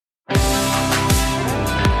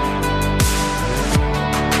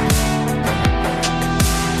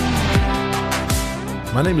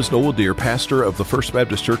My name is Noel Deere, pastor of the First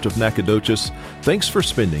Baptist Church of Nacogdoches. Thanks for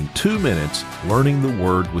spending 2 minutes learning the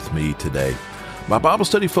Word with me today. My Bible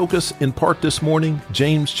study focus in part this morning,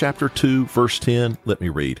 James chapter 2, verse 10. Let me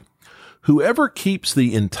read. Whoever keeps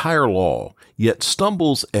the entire law, yet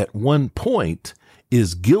stumbles at one point,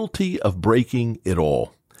 is guilty of breaking it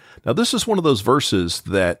all. Now, this is one of those verses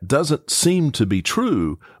that doesn't seem to be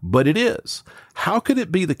true, but it is. How could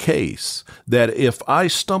it be the case that if I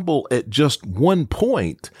stumble at just one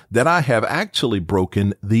point, that I have actually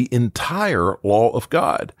broken the entire law of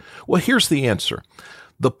God? Well, here's the answer.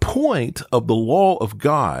 The point of the law of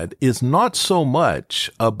God is not so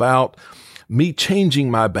much about me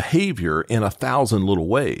changing my behavior in 1,000 little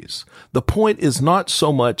ways. The point is not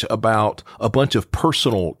so much about a bunch of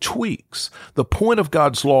personal tweaks. The point of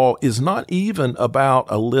God's law is not even about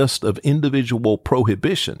a list of individual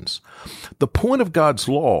prohibitions. The point of God's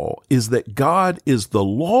law is that God is the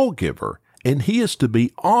lawgiver, and He is to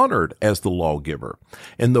be honored as the lawgiver.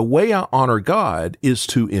 And the way I honor God is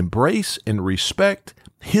to embrace and respect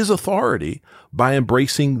His authority by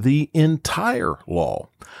embracing the entire law.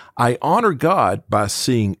 I honor God by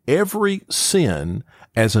seeing every sin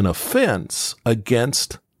as an offense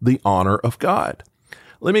against the honor of God.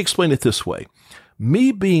 Let me explain it this way.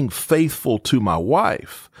 Me being faithful to my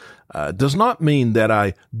wife does not mean that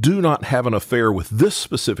I do not have an affair with this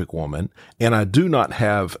specific woman and I do not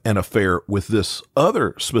have an affair with this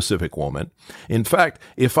other specific woman. In fact,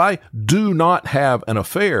 if I do not have an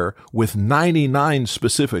affair with 99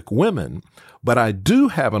 specific women, but I do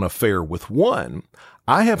have an affair with one,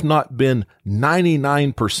 I have not been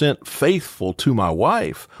 99% faithful to my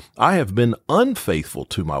wife. I have been unfaithful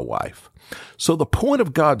to my wife. So the point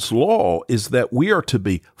of God's law is that we are to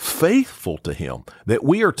be faithful to Him, that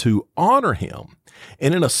we are to honor Him.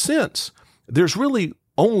 And in a sense, there's really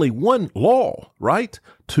only one law, right?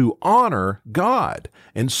 To honor God.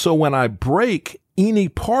 And so when I break any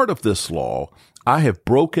part of this law, I have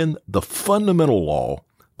broken the fundamental law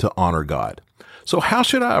to honor God. So how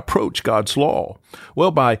should I approach God's law? Well,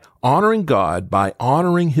 by honoring God, by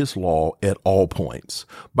honoring His law at all points,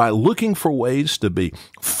 by looking for ways to be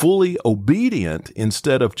fully obedient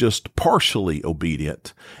instead of just partially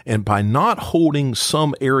obedient, and by not holding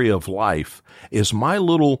some area of life as my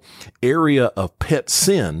little area of pet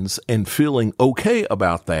sins and feeling okay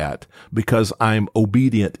about that because I'm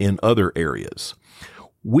obedient in other areas.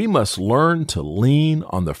 We must learn to lean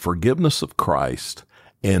on the forgiveness of Christ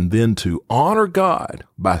and then to honor God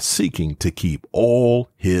by seeking to keep all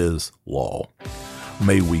His law.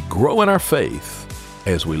 May we grow in our faith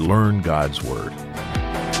as we learn God's Word.